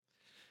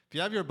If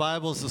you have your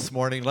Bibles this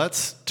morning,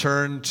 let's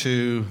turn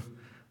to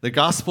the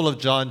Gospel of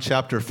John,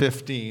 chapter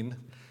 15.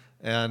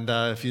 And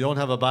if you don't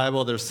have a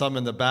Bible, there's some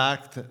in the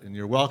back, and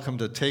you're welcome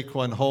to take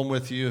one home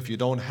with you if you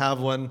don't have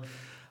one.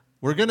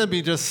 We're going to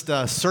be just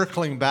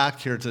circling back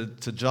here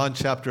to John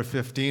chapter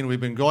 15. We've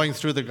been going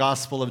through the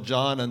Gospel of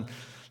John, and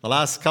the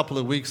last couple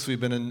of weeks we've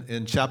been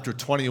in chapter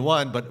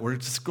 21, but we're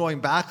just going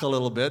back a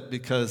little bit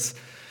because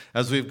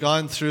as we've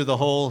gone through the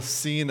whole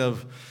scene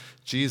of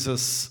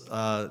Jesus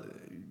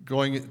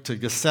going to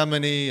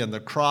Gethsemane and the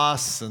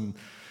cross and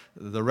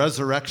the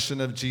resurrection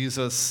of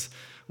Jesus,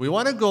 we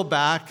want to go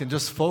back and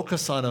just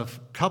focus on a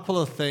couple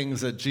of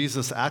things that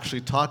Jesus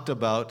actually talked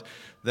about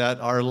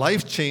that are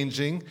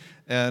life-changing.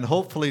 And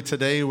hopefully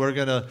today we're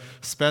going to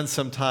spend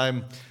some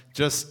time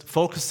just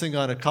focusing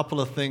on a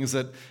couple of things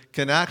that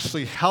can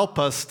actually help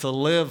us to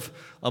live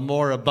a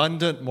more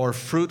abundant, more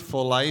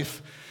fruitful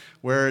life,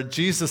 where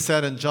Jesus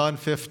said in John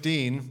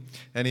 15,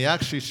 and he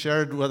actually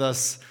shared with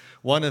us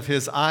one of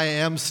his I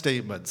am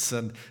statements.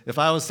 And if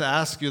I was to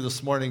ask you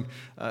this morning,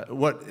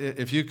 what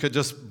if you could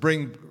just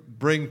bring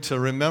to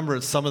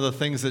remembrance some of the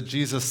things that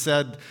Jesus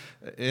said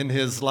in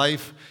his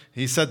life.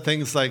 He said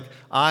things like,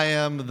 I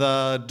am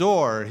the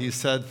door. He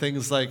said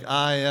things like,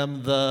 I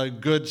am the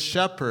good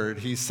shepherd.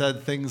 He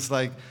said things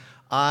like,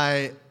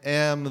 I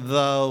am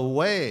the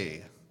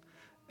way.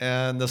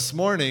 And this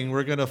morning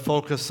we're going to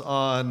focus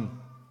on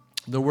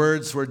the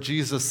words where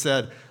Jesus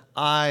said,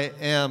 I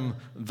am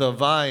the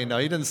vine. Now,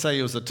 he didn't say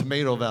he was a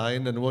tomato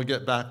vine, and we'll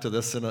get back to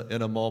this in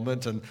a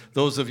moment. And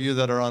those of you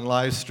that are on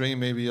live stream,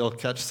 maybe you'll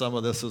catch some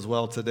of this as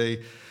well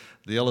today,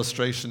 the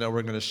illustration that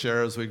we're going to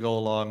share as we go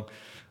along.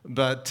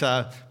 But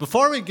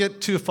before we get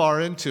too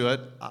far into it,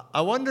 I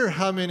wonder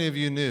how many of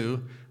you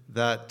knew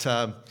that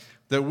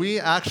that we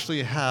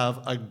actually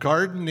have a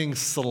gardening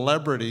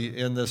celebrity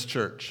in this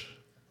church.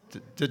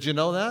 Did you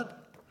know that?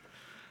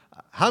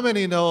 How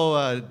many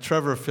know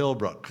Trevor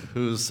Philbrook,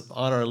 who's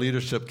on our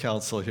leadership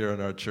council here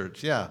in our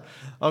church? Yeah.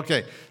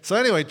 Okay. So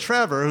anyway,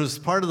 Trevor, who's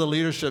part of the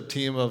leadership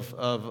team of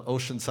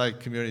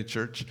Oceanside Community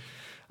Church,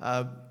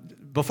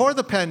 before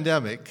the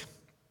pandemic,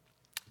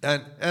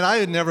 and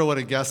I never would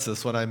have guessed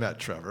this when I met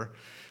Trevor,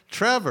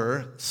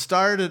 Trevor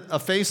started a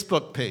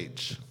Facebook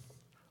page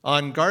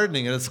on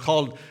gardening, and it's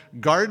called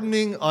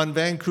Gardening on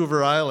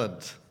Vancouver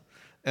Island.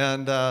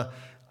 And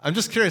I'm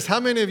just curious, how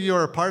many of you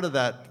are a part of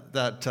that?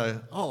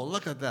 Oh,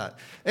 look at that.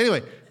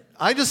 Anyway,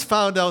 I just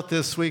found out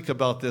this week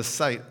about this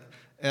site,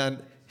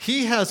 and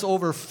he has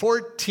over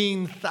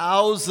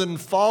 14,000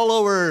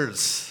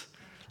 followers.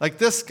 Like,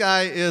 this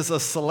guy is a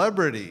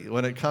celebrity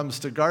when it comes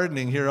to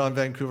gardening here on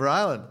Vancouver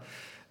Island.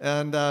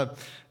 And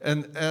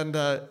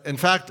in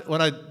fact,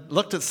 when I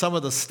looked at some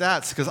of the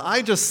stats, because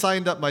I just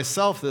signed up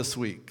myself this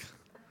week,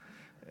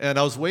 and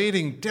I was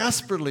waiting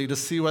desperately to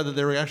see whether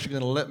they were actually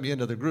going to let me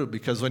into the group,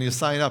 because when you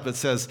sign up, it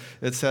says,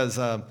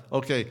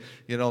 okay,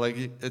 you know, like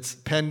it's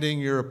pending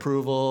your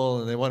approval,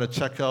 and they want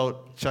to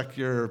check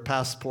your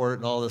passport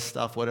and all this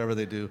stuff, whatever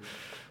they do.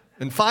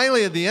 And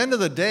finally, at the end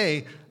of the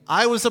day,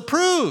 I was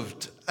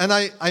approved, and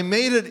I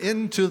made it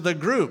into the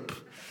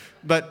group.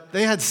 But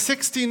they had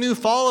 60 new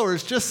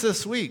followers just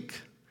this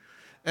week.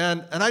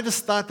 And I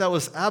just thought that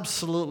was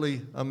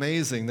absolutely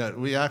amazing that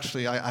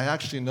I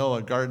actually know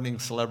a gardening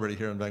celebrity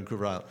here in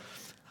Vancouver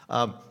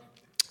Island.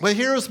 But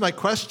here's my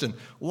question.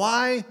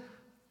 Why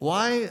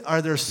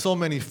are there so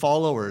many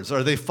followers?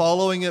 Are they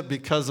following it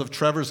because of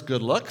Trevor's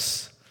good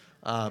looks?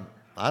 I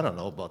don't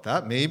know about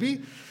that,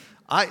 maybe.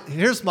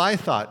 Here's my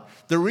thought.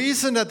 The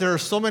reason that there are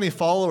so many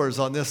followers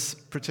on this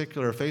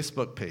particular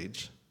Facebook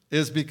page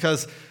is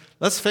because,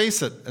 let's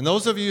face it, and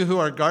those of you who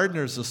are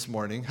gardeners this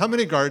morning, how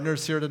many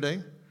gardeners here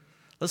today?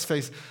 Let's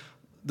face it,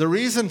 the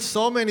reason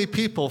so many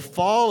people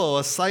follow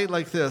a site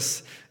like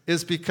this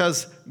is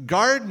because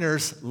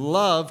gardeners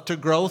love to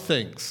grow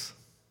things.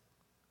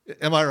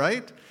 Am I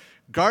right?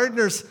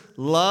 Gardeners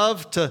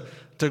love to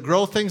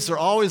grow things. They're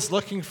always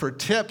looking for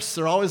tips.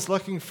 They're always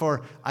looking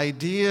for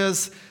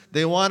ideas.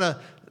 They want to,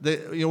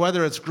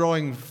 whether it's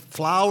growing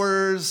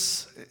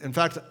flowers. In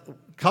fact,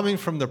 coming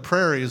from the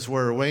prairies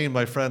where Wayne,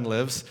 my friend,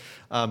 lives,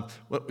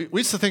 we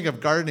used to think of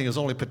gardening as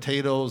only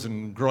potatoes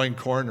and growing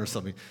corn or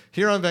something.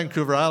 Here on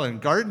Vancouver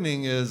Island,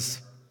 gardening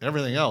is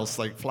everything else,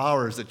 like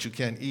flowers that you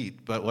can't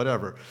eat, but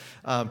whatever.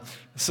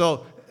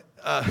 So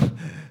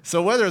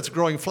whether it's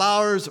growing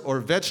flowers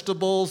or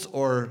vegetables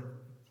or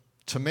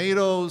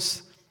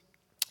tomatoes,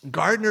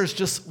 gardeners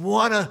just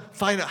want to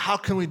find out, how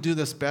can we do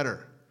this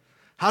better?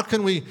 How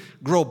can we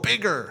grow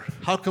bigger?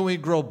 How can we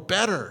grow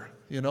better?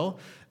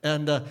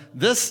 And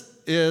this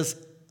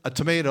is a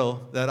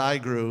tomato that I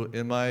grew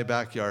in my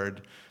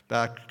backyard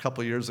back a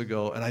couple years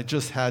ago, and I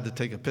just had to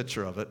take a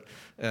picture of it.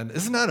 And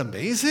isn't that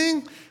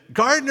amazing?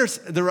 Gardeners,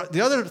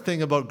 the other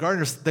thing about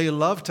gardeners, they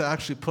love to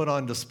actually put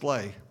on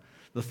display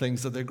the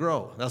things that they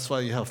grow. That's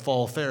why you have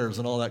fall fairs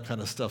and all that kind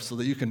of stuff, so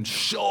that you can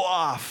show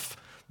off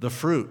the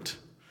fruit.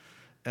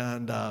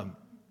 And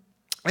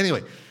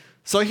anyway,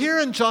 so here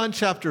in John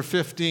chapter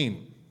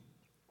 15,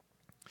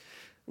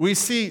 we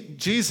see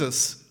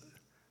Jesus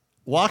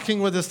walking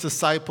with his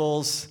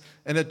disciples,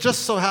 and it just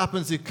so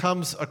happens he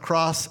comes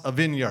across a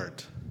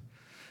vineyard.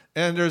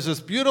 And there's this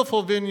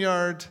beautiful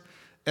vineyard,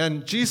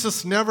 and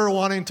Jesus, never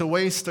wanting to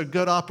waste a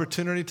good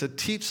opportunity to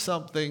teach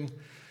something,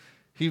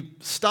 he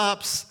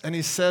stops and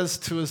he says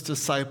to his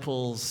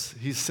disciples,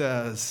 he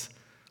says,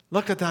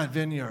 look at that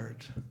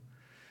vineyard.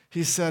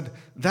 He said,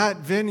 that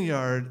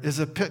vineyard is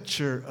a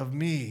picture of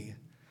me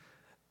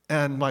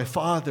and my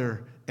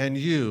Father and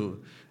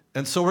you.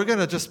 And so we're going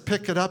to just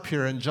pick it up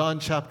here in John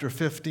chapter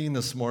 15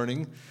 this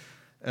morning.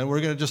 And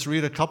we're going to just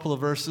read a couple of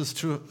verses,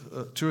 two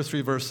or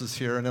three verses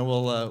here, and then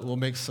we'll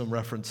make some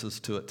references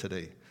to it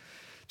today.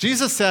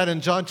 Jesus said in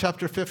John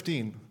chapter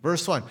 15,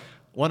 verse 1,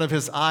 one of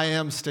his I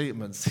am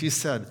statements, he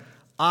said,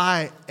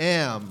 I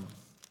am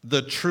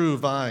the true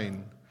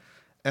vine,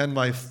 and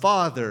my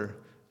Father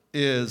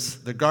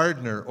is the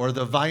gardener or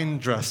the vine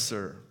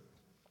dresser.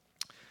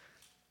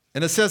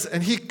 And it says,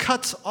 and he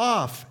cuts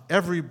off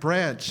every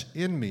branch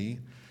in me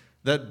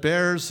that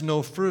bears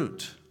no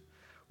fruit.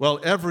 Well,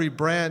 every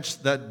branch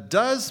that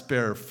does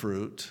bear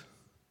fruit,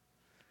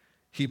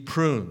 he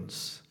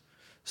prunes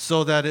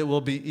so that it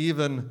will be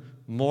even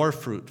more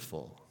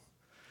fruitful.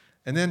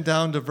 And then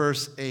down to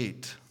verse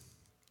 8,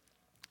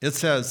 it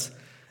says,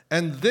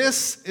 and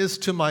this is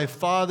to my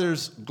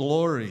Father's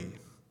glory,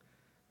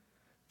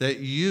 that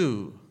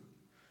you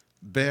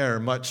bear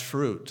much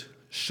fruit,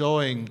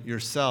 showing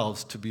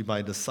yourselves to be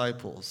my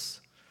disciples.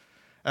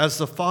 As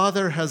the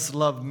Father has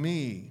loved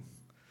me,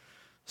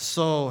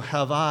 so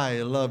have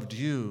I loved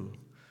you.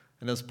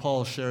 And as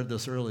Paul shared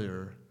this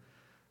earlier,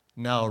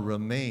 now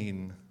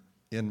remain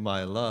in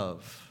my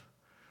love.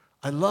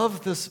 I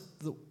love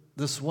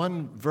this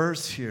one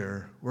verse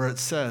here where it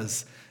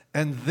says,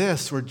 and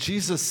this, where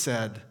Jesus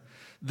said,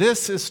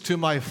 this is to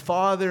my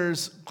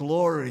Father's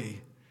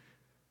glory.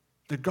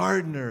 The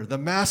gardener, the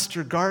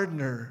master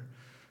gardener,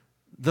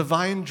 the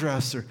vine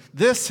dresser.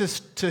 This is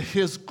to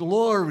his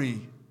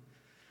glory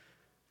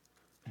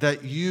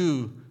that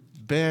you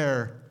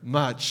bear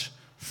much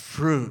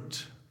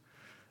fruit.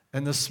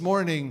 And this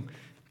morning,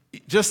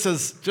 just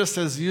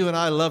as you and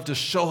I love to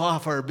show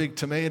off our big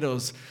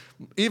tomatoes,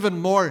 even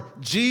more,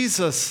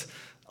 Jesus,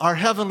 our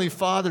Heavenly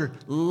Father,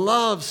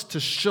 loves to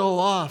show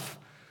off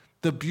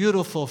the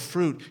beautiful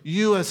fruit,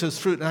 you as his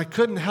fruit. And I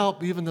couldn't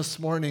help, even this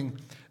morning,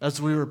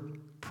 as we were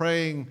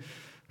praying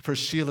for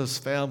Sheila's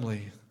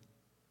family,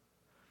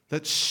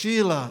 that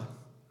Sheila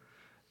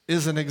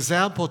is an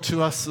example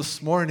to us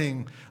this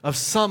morning of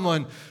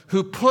someone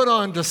who put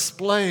on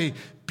display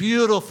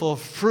beautiful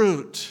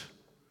fruit.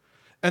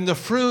 And the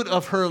fruit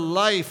of her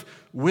life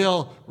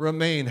will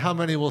remain. How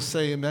many will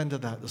say amen to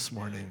that this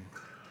morning?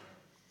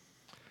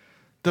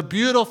 The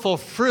beautiful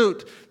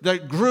fruit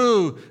that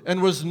grew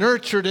and was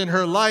nurtured in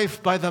her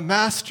life by the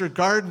master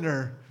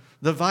gardener,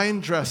 the vine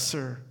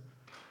dresser,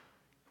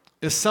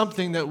 is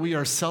something that we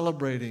are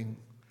celebrating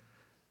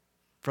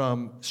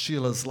from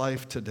Sheila's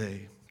life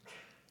today.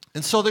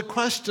 And so the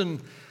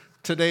question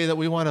today that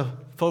we want to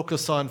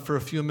focus on for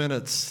a few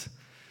minutes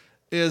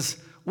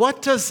is,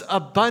 what does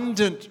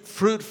abundant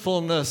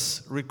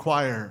fruitfulness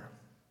require?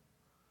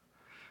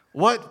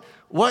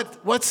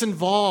 What's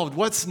involved?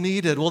 What's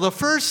needed? Well, the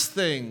first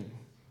thing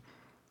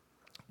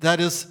that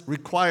is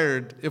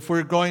required if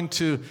we're going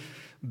to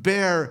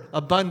bear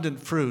abundant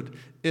fruit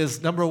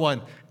is, number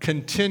one,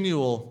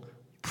 continual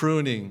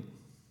pruning.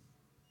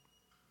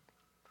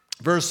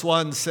 Verse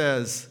 1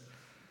 says,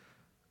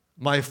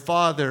 my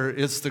Father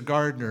is the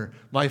gardener.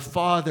 My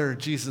Father,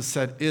 Jesus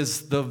said,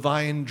 is the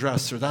vine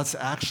dresser. That's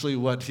actually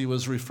what he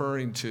was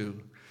referring to.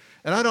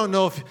 And I don't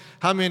know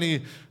how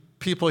many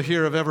people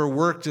here have ever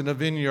worked in a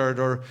vineyard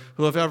or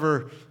who have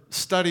ever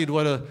studied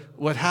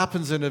what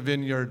happens in a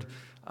vineyard.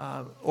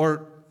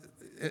 Or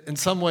in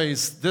some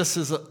ways, this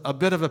is a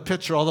bit of a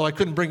picture, although I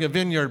couldn't bring a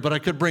vineyard, but I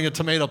could bring a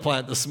tomato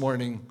plant this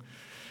morning.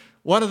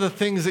 One of the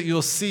things that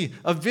you'll see,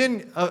 a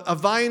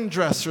vine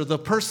dresser, the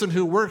person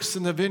who works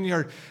in the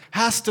vineyard,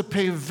 has to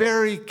pay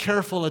very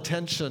careful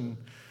attention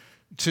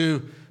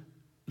to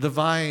the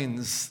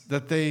vines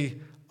that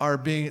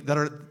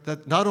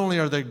not only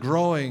are they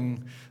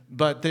growing,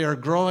 but they are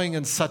growing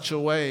in such a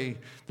way,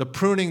 the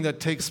pruning that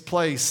takes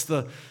place,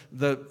 the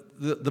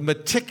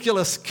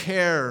meticulous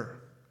care,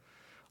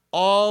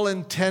 all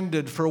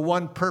intended for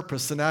one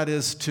purpose, and that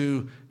is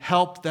to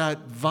help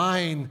that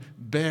vine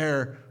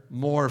bear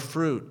more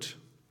fruit.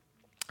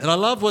 And I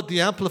love what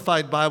the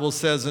Amplified Bible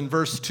says in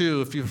verse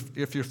 2.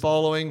 If you're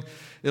following,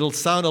 it'll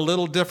sound a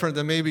little different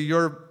than maybe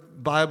your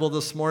Bible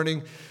this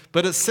morning.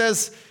 But it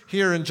says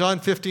here in John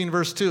 15,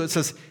 verse 2, it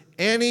says,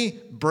 any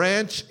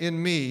branch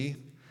in me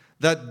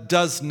that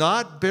does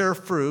not bear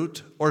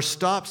fruit or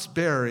stops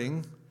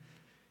bearing,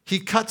 he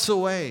cuts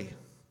away,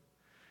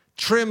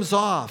 trims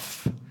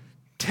off,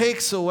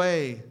 takes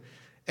away,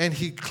 and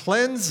he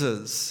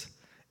cleanses.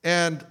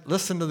 And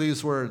listen to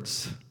these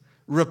words,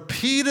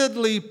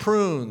 repeatedly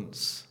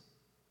prunes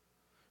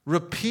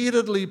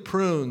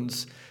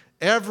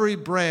every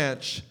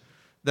branch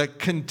that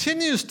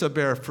continues to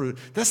bear fruit.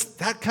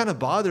 That kind of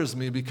bothers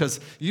me, because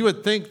you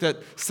would think that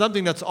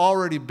something that's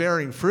already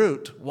bearing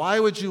fruit, why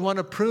would you want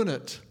to prune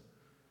it?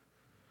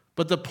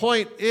 But the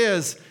point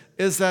is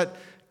is that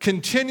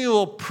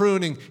continual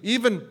pruning,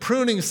 even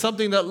pruning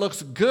something that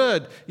looks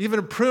good,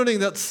 even pruning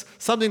that's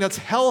something that's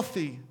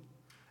healthy,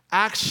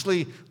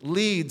 actually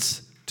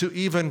leads to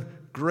even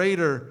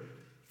greater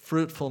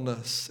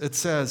fruitfulness. It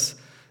says,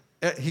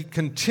 he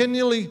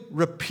continually,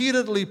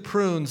 repeatedly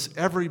prunes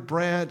every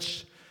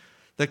branch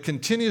that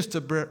continues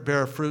to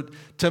bear fruit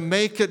to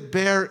make it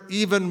bear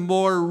even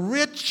more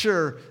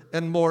richer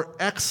and more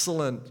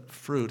excellent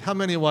fruit. How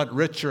many want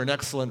richer and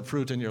excellent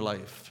fruit in your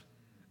life?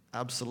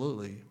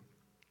 Absolutely.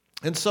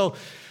 And so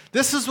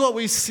this is what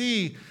we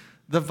see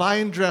the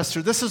vine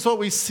dresser, this is what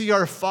we see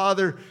our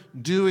Father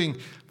doing.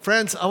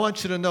 Friends, I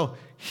want you to know,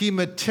 he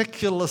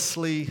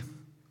meticulously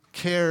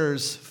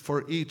cares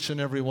for each and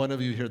every one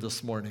of you here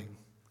this morning.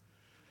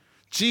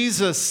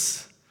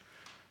 Jesus,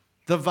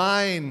 the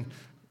vine,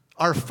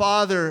 our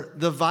Father,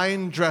 the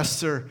vine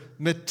dresser,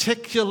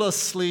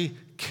 meticulously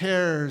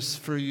cares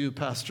for you,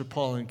 Pastor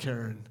Paul and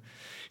Karen.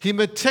 He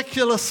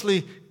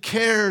meticulously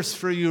cares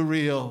for you,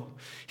 Rio.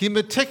 He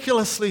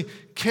meticulously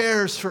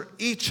cares for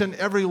each and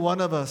every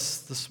one of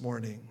us this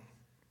morning.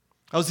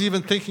 I was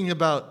even thinking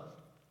about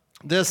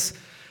this,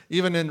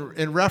 even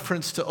in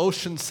reference to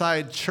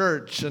Oceanside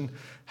Church, and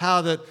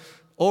how that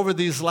over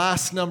these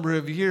last number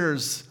of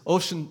years,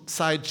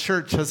 Oceanside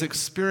Church has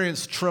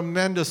experienced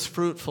tremendous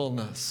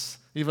fruitfulness.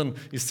 Even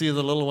you see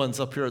the little ones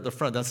up here at the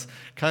front. That's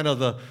kind of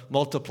the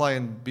multiply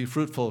and be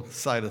fruitful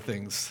side of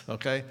things,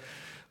 okay?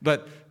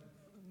 But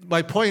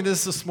my point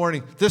is this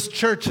morning, this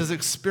church has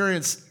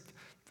experienced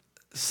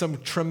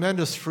some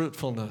tremendous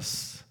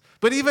fruitfulness.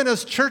 But even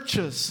as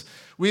churches,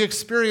 we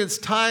experience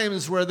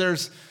times where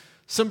there's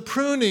some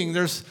pruning,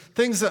 there's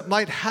things that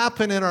might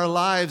happen in our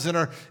lives, in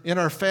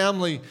our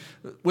family,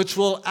 which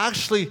will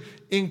actually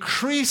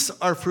increase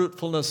our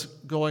fruitfulness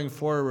going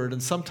forward.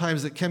 And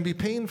sometimes it can be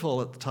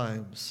painful at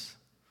times.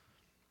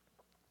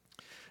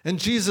 And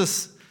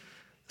Jesus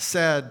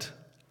said,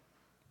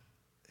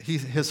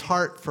 his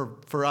heart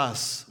for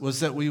us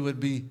was that we would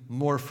be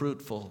more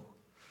fruitful.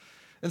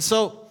 And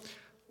so,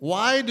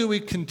 why do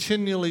we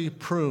continually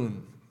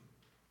prune?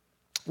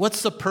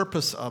 What's the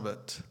purpose of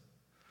it?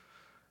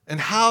 And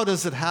how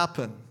does it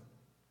happen?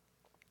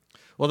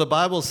 Well, the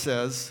Bible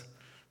says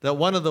that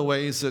one of the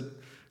ways that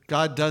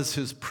God does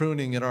his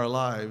pruning in our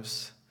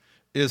lives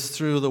is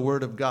through the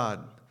Word of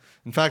God.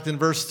 In fact, in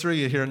verse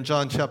 3 here in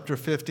John chapter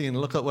 15,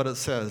 look at what it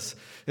says.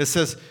 It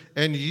says,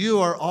 and you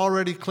are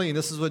already clean.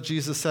 This is what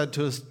Jesus said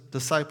to his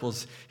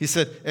disciples. He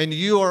said, and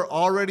you are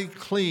already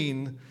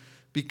clean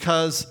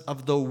because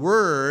of the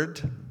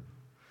word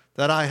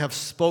that I have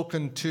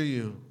spoken to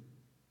you.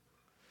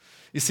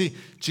 You see,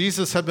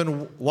 Jesus had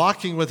been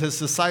walking with his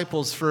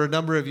disciples for a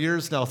number of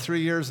years now,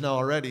 3 years now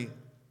already.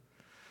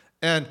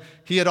 And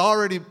he had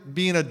already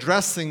been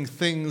addressing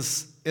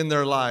things in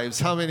their lives.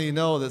 How many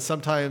know that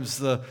sometimes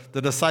the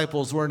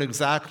disciples weren't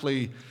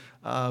exactly,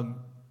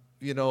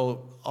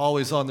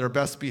 always on their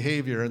best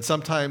behavior, and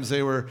sometimes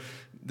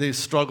they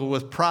struggled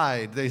with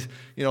pride.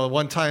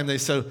 One time they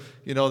said,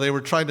 they were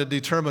trying to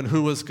determine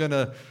who was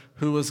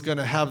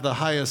gonna have the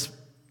highest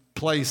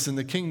place in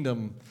the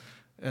kingdom.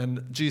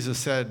 And Jesus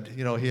said,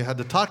 he had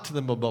to talk to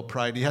them about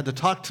pride. He had to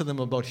talk to them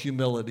about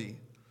humility.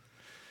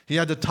 He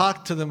had to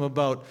talk to them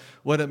about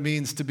what it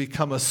means to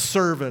become a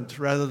servant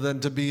rather than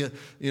to be,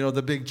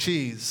 the big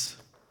cheese.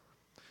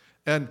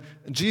 And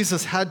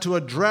Jesus had to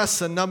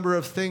address a number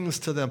of things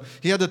to them.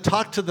 He had to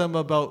talk to them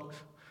about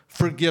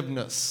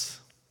forgiveness.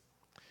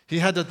 He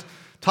had to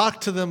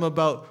talk to them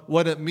about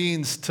what it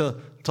means to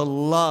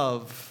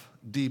love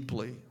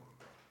deeply.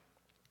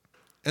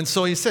 And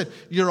so he said,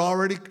 you're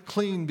already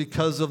clean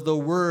because of the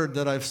word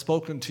that I've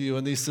spoken to you.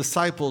 And these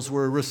disciples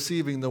were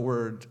receiving the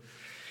word.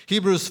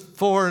 Hebrews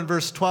 4 and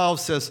verse 12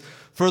 says,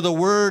 for the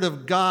word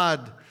of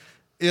God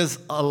is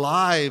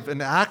alive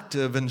and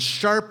active and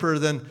sharper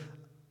than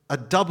a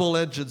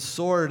double-edged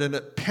sword, and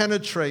it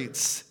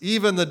penetrates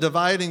even the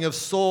dividing of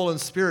soul and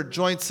spirit,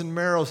 joints and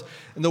marrows.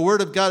 And the word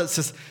of God, it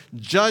says,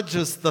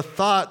 judges the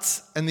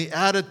thoughts and the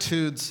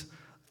attitudes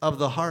of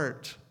the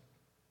heart.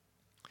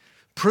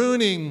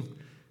 Pruning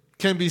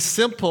can be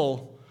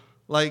simple,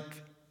 like,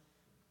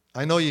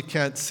 I know you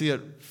can't see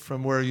it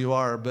from where you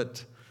are,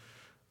 but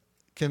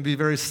can be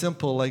very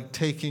simple, like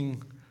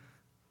taking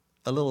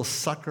a little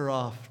sucker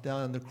off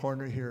down in the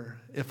corner here.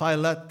 If I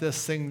let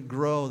this thing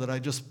grow that I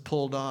just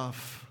pulled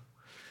off,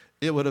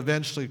 it would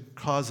eventually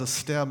cause a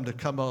stem to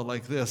come out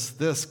like this.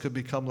 This could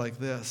become like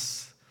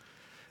this.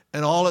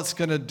 And all it's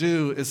going to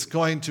do is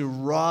going to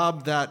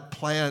rob that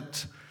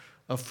plant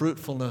of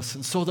fruitfulness.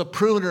 And so the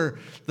pruner,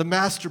 the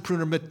master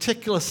pruner,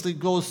 meticulously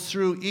goes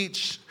through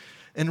each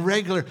and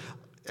regular.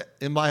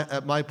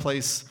 At my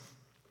place,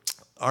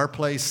 our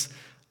place,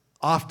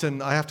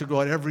 often I have to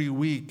go out every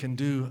week and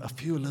do a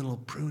few little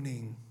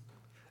pruning.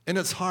 And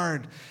it's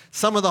hard.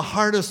 Some of the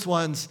hardest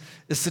ones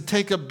is to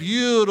take a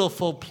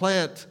beautiful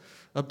plant,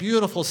 a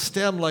beautiful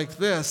stem like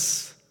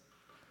this,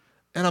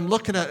 and I'm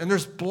looking at it, and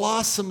there's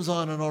blossoms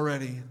on it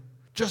already,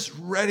 just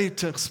ready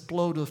to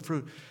explode with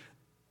fruit.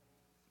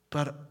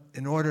 But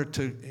in order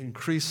to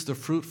increase the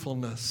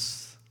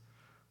fruitfulness,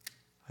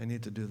 I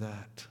need to do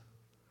that.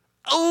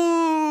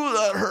 Oh,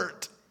 that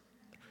hurt.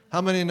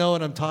 How many know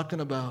what I'm talking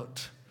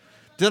about?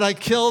 Did I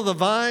kill the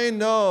vine?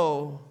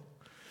 No.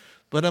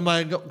 But am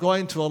I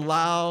going to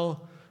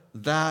allow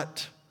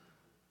that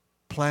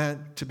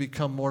plant to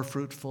become more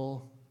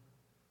fruitful?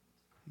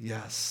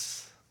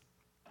 Yes.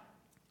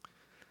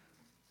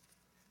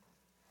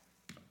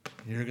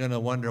 You're going to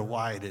wonder,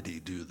 why did he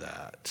do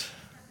that?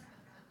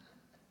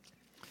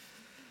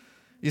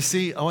 You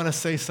see, I want to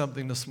say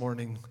something this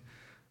morning,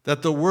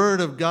 that the Word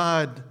of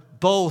God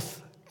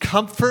both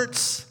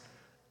comforts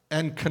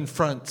and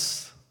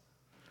confronts.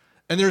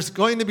 And there's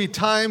going to be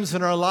times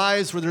in our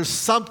lives where there's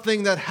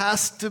something that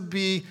has to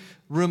be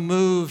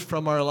removed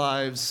from our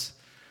lives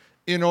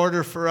in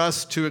order for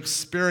us to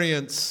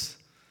experience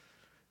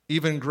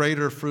even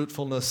greater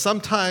fruitfulness.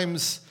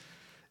 Sometimes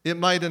it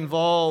might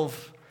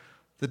involve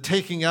the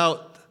taking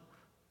out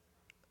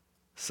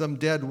some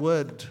dead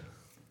wood.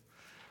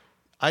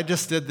 I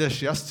just did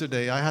this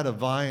yesterday. I had a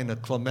vine, a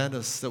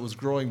clematis, that was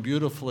growing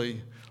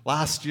beautifully.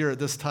 Last year at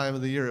this time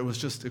of the year, it was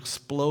just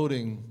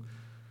exploding.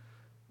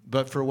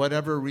 But for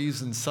whatever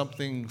reason,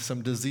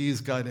 some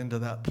disease got into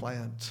that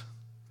plant.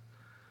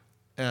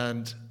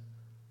 And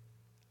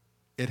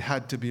it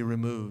had to be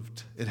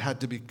removed. It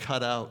had to be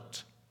cut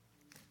out.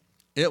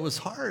 It was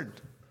hard.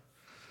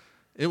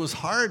 It was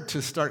hard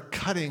to start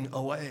cutting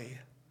away.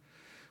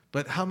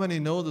 But how many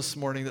know this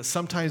morning that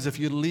sometimes if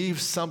you leave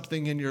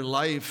something in your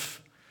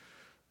life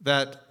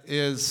that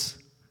is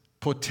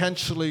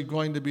potentially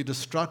going to be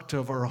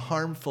destructive or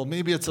harmful,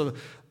 maybe it's a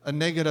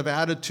negative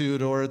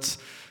attitude, or it's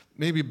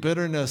maybe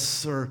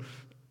bitterness or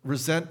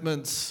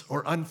resentments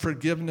or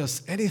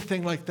unforgiveness,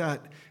 anything like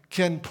that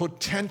can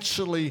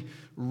potentially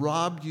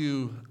rob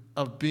you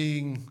of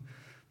being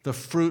the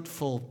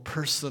fruitful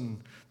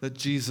person that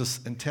Jesus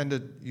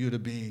intended you to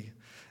be.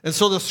 And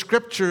so the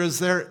scripture is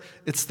there,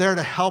 it's there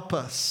to help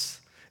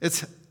us.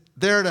 It's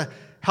there to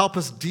help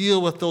us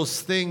deal with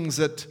those things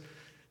that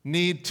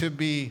need to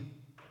be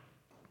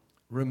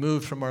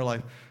removed from our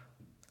life.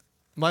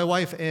 My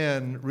wife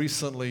Ann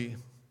recently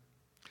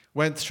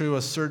went through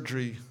a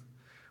surgery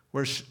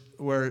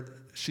where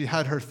she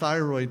had her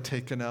thyroid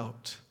taken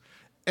out.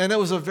 And it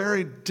was a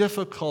very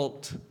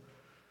difficult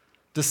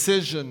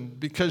decision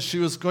because she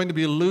was going to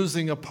be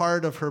losing a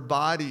part of her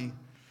body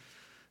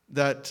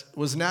that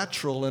was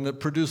natural, and it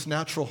produced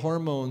natural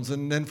hormones,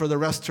 and then for the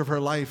rest of her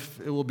life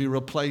it will be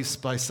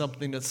replaced by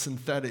something that's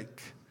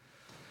synthetic.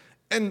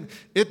 And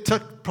it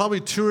took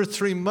probably 2 or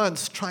 3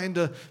 months trying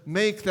to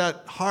make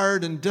that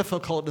hard and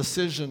difficult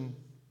decision.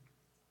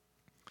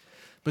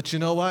 But you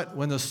know what?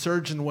 When the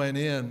surgeon went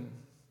in,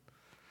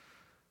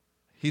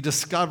 he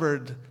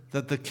discovered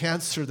that the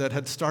cancer that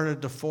had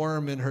started to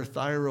form in her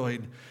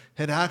thyroid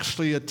had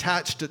actually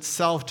attached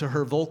itself to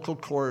her vocal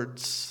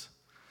cords.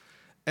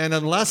 And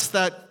unless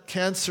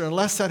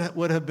that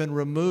would have been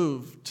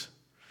removed,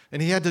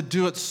 and he had to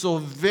do it so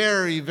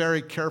very,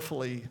 very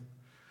carefully,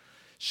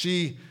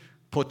 she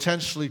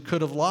potentially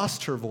could have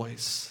lost her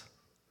voice.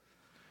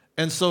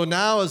 And so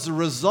now, as a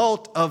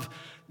result of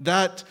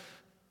that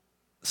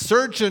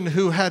surgeon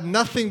who had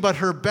nothing but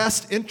her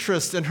best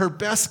interest and her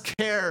best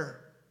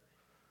care,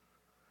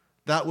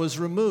 that was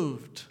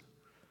removed.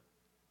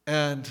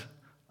 And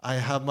I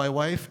have my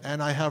wife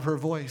and I have her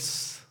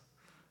voice.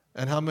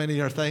 And how many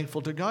are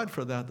thankful to God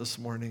for that this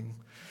morning?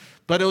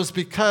 But it was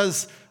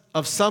because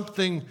of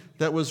something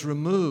that was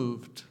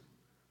removed.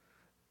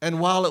 And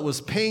while it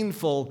was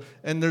painful,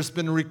 and there's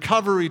been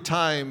recovery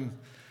time,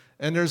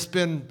 and there's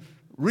been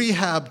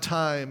rehab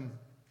time,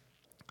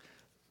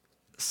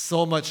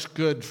 so much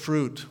good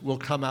fruit will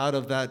come out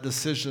of that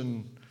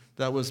decision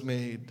that was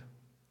made.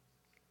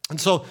 And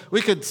so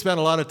we could spend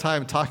a lot of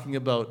time talking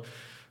about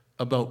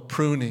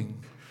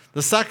pruning.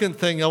 The second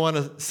thing I want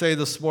to say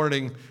this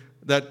morning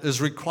that is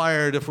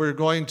required if we're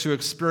going to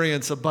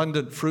experience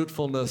abundant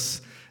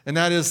fruitfulness, and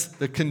that is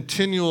the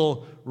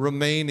continual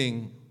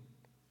remaining.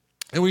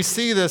 And we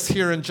see this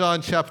here in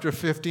John chapter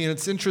 15.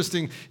 It's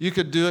interesting. You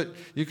could do it.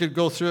 You could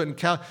go through it and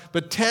count.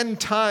 But 10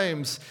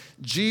 times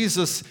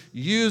Jesus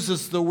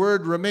uses the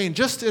word remain.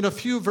 Just in a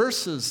few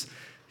verses,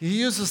 he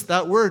uses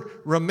that word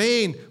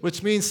remain,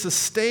 which means to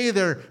stay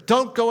there.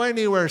 Don't go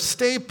anywhere.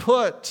 Stay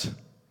put.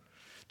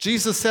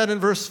 Jesus said in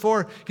verse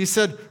 4, he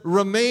said,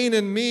 remain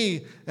in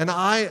me, and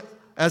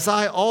as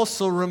I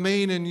also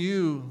remain in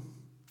you.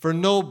 For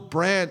no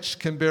branch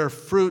can bear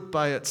fruit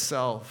by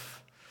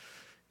itself.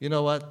 You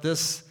know what?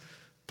 This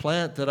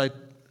plant that I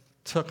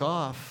took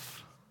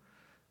off,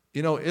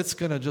 it's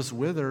going to just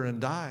wither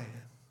and die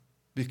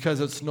because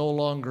it's no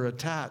longer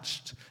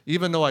attached.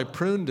 Even though I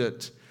pruned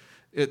it,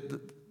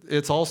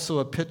 it's also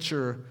a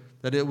picture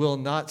that it will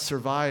not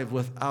survive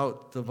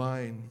without the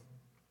vine.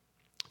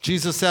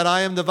 Jesus said,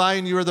 I am the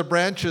vine, you are the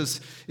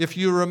branches. If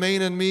you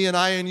remain in me and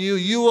I in you,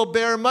 you will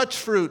bear much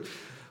fruit.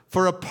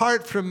 For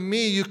apart from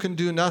me, you can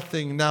do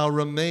nothing. Now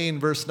remain,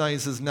 verse 9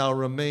 says, now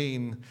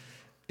remain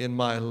in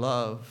my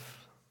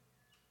love.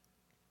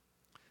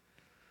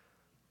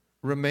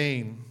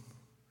 Remain.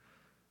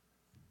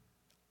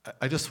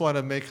 I just want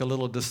to make a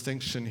little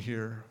distinction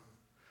here,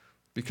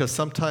 because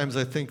sometimes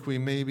I think we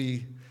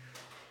maybe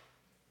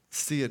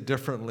see it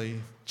differently.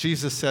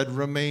 Jesus said,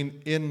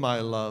 remain in my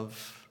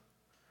love.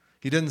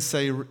 He didn't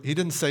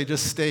say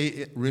just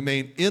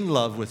remain in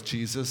love with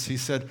Jesus. He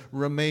said,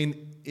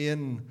 remain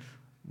in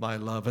my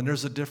love. And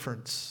there's a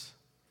difference.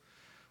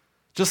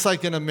 Just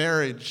like in a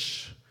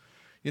marriage,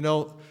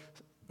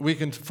 we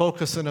can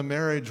focus in a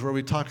marriage where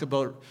we talk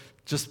about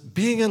just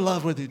being in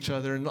love with each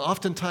other. And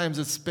oftentimes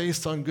it's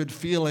based on good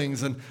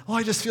feelings. And,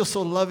 I just feel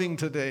so loving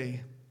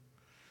today.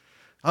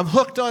 I'm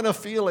hooked on a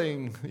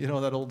feeling.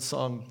 That old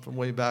song from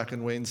way back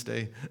in Wayne's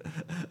day.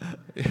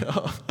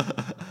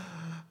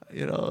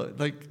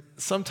 Like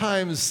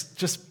sometimes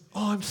just,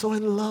 I'm so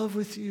in love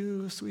with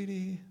you,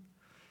 sweetie.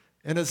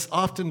 And it's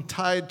often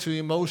tied to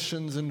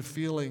emotions and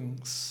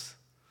feelings.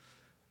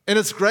 And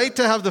it's great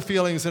to have the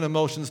feelings and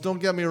emotions. Don't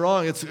get me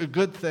wrong. It's a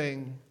good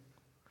thing.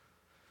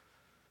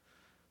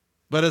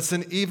 But it's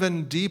an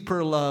even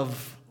deeper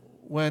love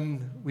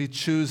when we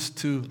choose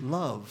to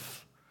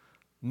love,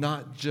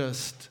 not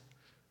just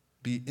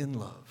be in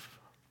love.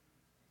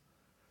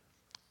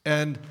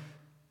 And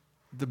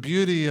the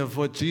beauty of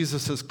what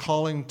Jesus is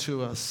calling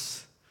to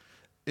us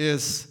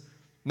is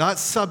not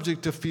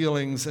subject to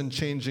feelings and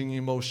changing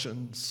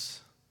emotions.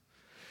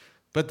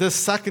 But this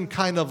second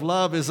kind of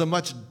love is a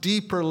much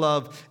deeper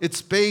love.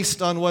 It's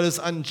based on what is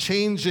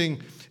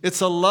unchanging.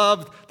 It's a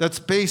love that's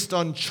based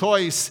on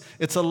choice.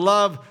 It's a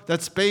love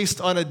that's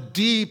based on a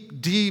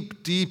deep,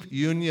 deep, deep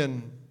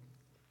union.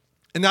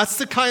 And that's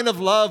the kind of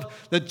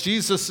love that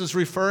Jesus is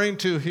referring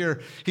to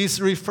here. He's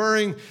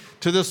referring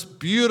to this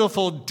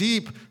beautiful,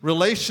 deep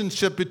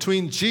relationship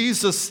between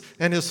Jesus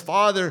and his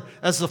Father.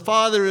 As the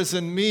Father is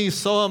in me,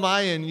 so am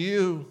I in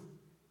you.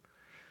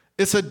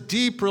 It's a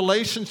deep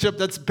relationship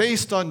that's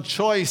based on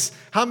choice.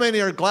 How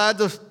many are glad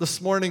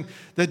this morning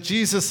that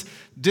Jesus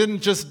didn't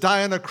just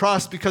die on a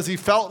cross because he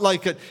felt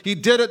like it? He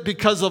did it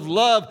because of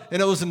love,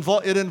 and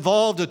it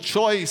involved a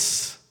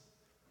choice.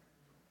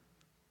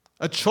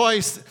 A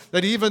choice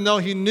that even though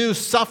he knew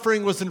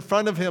suffering was in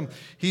front of him,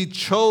 he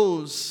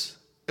chose.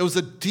 It was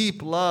a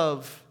deep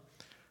love.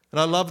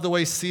 And I love the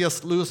way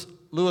C.S.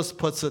 Lewis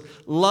puts it.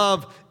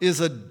 Love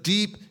is a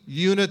deep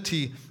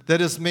unity that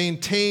is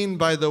maintained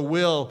by the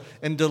will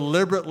and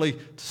deliberately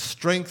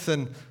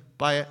strengthened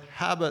by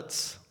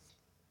habits.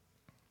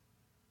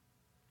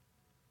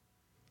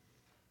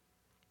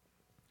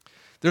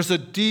 There's a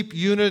deep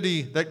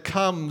unity that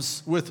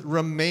comes with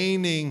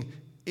remaining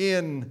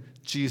in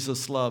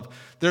Jesus' love.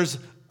 There's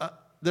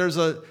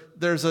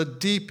a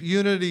deep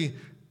unity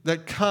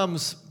that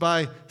comes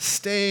by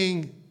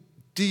staying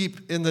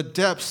deep in the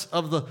depths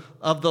of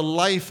the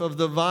life of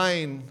the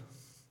vine.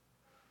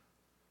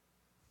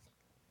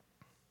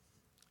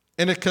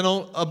 And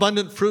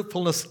abundant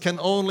fruitfulness can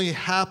only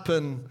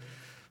happen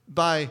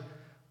by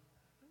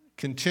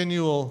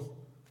continual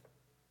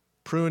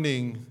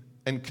pruning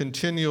and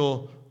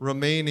continual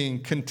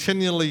remaining,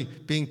 continually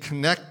being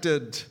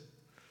connected.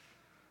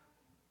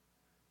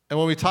 And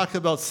when we talk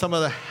about some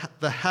of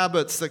the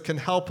habits that can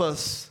help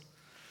us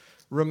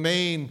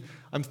remain,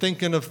 I'm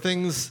thinking of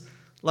things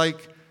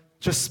like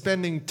just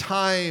spending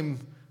time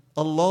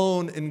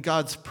alone in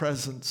God's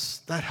presence.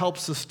 That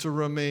helps us to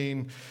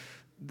remain.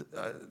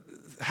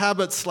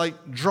 Habits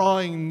like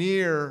drawing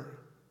near.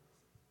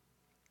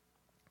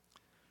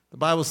 The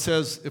Bible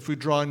says if we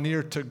draw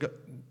near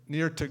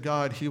to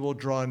God, he will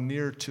draw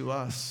near to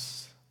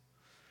us.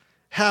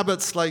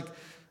 Habits like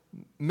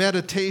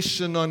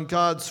meditation on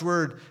God's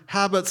word.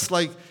 Habits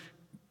like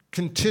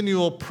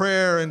continual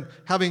prayer and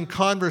having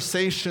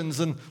conversations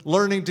and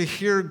learning to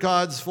hear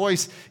God's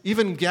voice.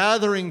 Even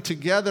gathering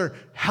together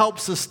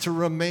helps us to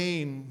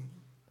remain.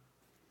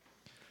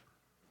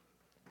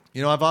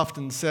 I've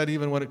often said,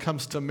 even when it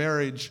comes to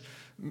marriage,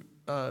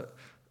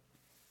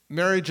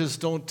 marriages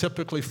don't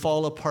typically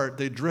fall apart,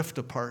 they drift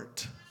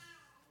apart.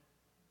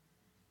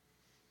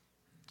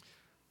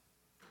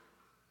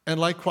 And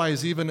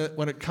likewise, even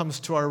when it comes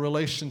to our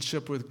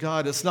relationship with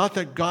God, it's not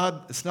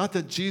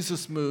that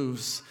Jesus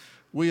moves,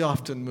 we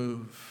often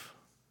move.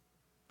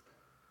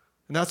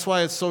 And that's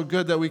why it's so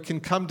good that we can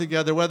come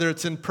together, whether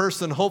it's in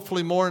person,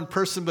 hopefully more in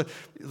person, but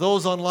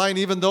those online,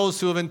 even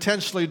those who have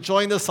intentionally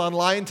joined us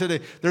online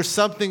today, there's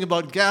something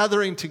about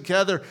gathering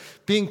together,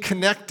 being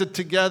connected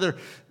together.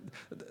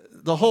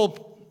 The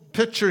whole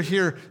picture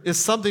here is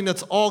something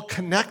that's all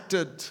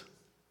connected.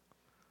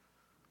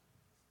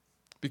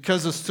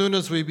 Because as soon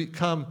as we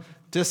become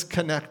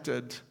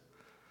disconnected,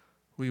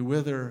 we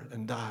wither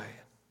and die.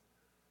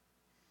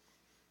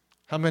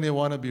 How many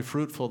want to be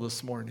fruitful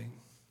this morning?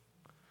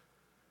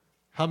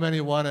 How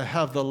many want to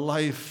have the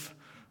life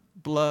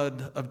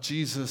blood of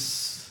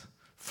Jesus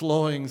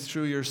flowing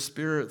through your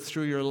spirit,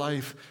 through your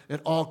life? It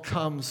all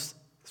comes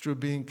through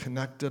being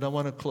connected. I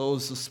want to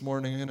close this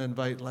morning and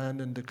invite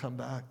Landon to come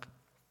back.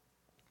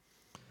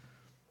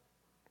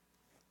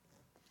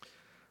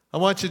 I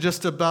want you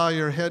just to bow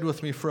your head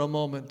with me for a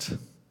moment.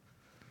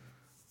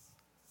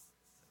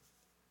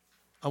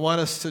 I want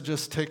us to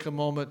just take a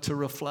moment to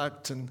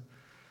reflect, and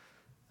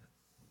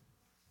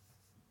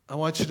I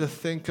want you to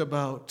think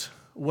about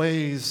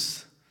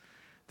ways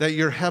that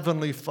your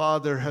Heavenly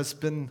Father has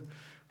been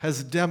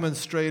has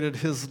demonstrated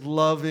his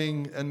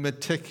loving and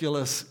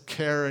meticulous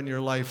care in your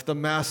life, the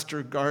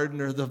master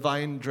gardener, the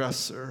vine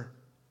dresser.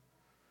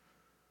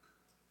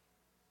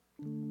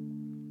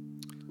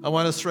 I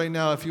want us right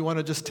now, if you want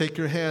to just take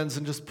your hands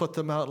and just put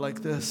them out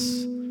like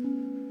this.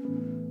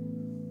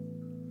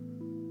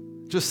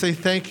 Just say,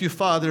 thank you,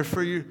 Father,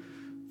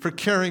 for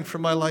caring for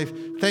my life.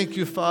 Thank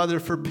you, Father,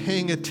 for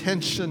paying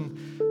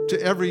attention to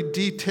every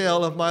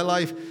detail of my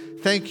life.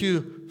 Thank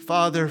you,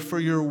 Father, for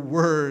your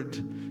word.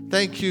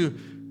 Thank you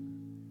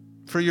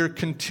for your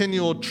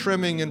continual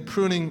trimming and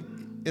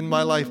pruning in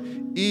my life,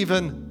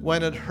 even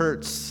when it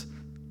hurts.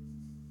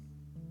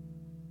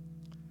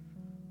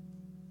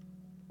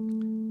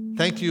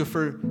 Thank you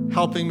for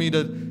helping me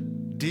to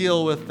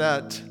deal with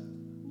that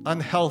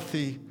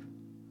unhealthy,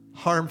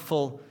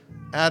 harmful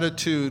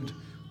attitude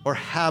or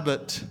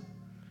habit.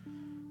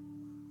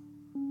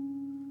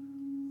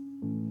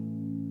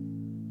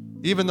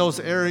 Even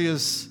those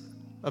areas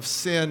of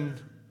sin,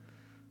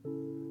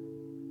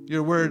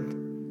 your word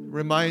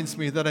reminds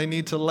me that I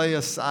need to lay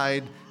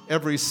aside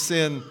every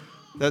sin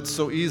that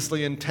so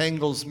easily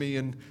entangles me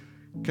and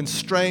can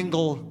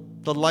strangle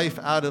the life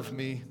out of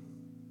me.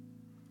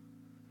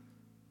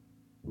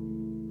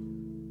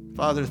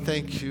 Father,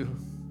 thank you.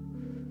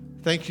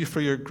 Thank you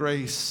for your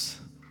grace.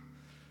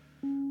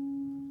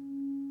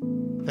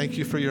 Thank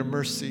you for your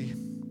mercy.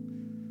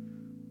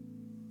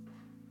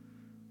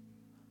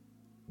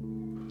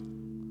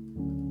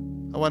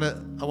 I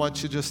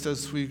want you, just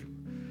as we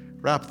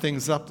wrap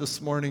things up this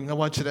morning, I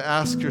want you to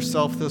ask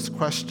yourself this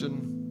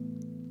question.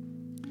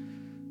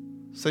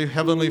 Say,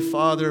 Heavenly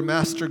Father,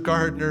 Master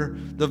Gardener,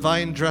 the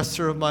vine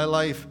dresser of my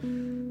life,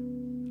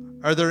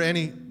 are there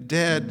any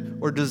dead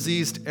or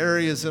diseased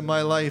areas in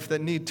my life that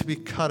need to be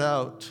cut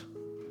out?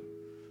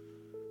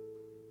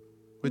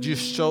 Would you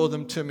show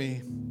them to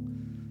me?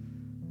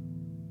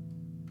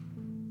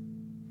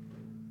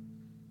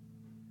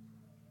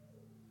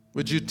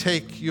 Would you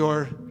take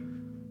your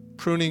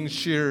pruning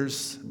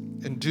shears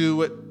and do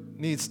what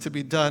needs to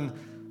be done?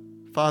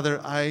 Father,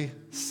 I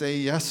say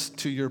yes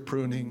to your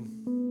pruning.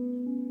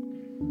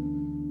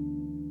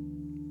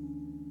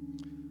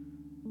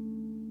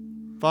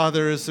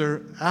 Father,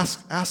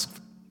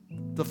 ask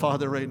the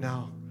Father right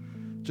now,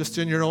 just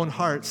in your own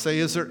heart, say,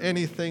 is there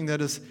anything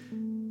that is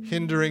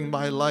hindering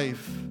my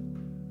life?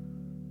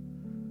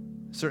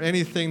 Is there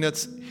anything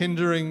that's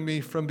hindering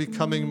me from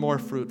becoming more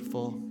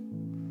fruitful?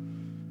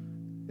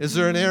 Is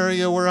there an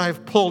area where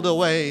I've pulled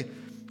away,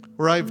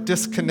 where I've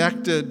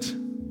disconnected,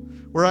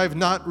 where I've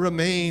not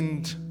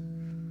remained,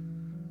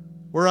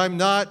 where I'm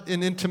not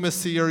in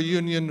intimacy or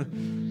union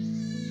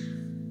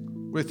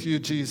with you,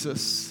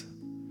 Jesus?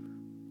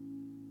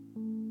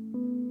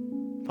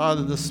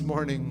 Father, this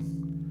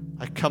morning,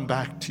 I come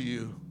back to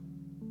you.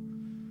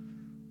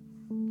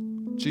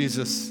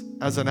 Jesus,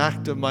 as an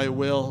act of my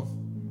will,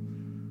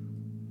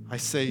 I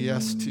say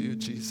yes to you,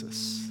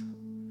 Jesus.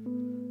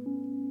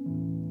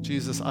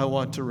 Jesus, I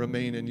want to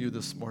remain in you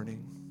this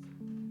morning.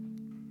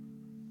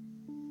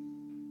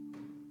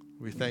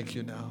 We thank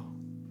you now.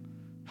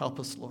 Help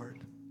us, Lord.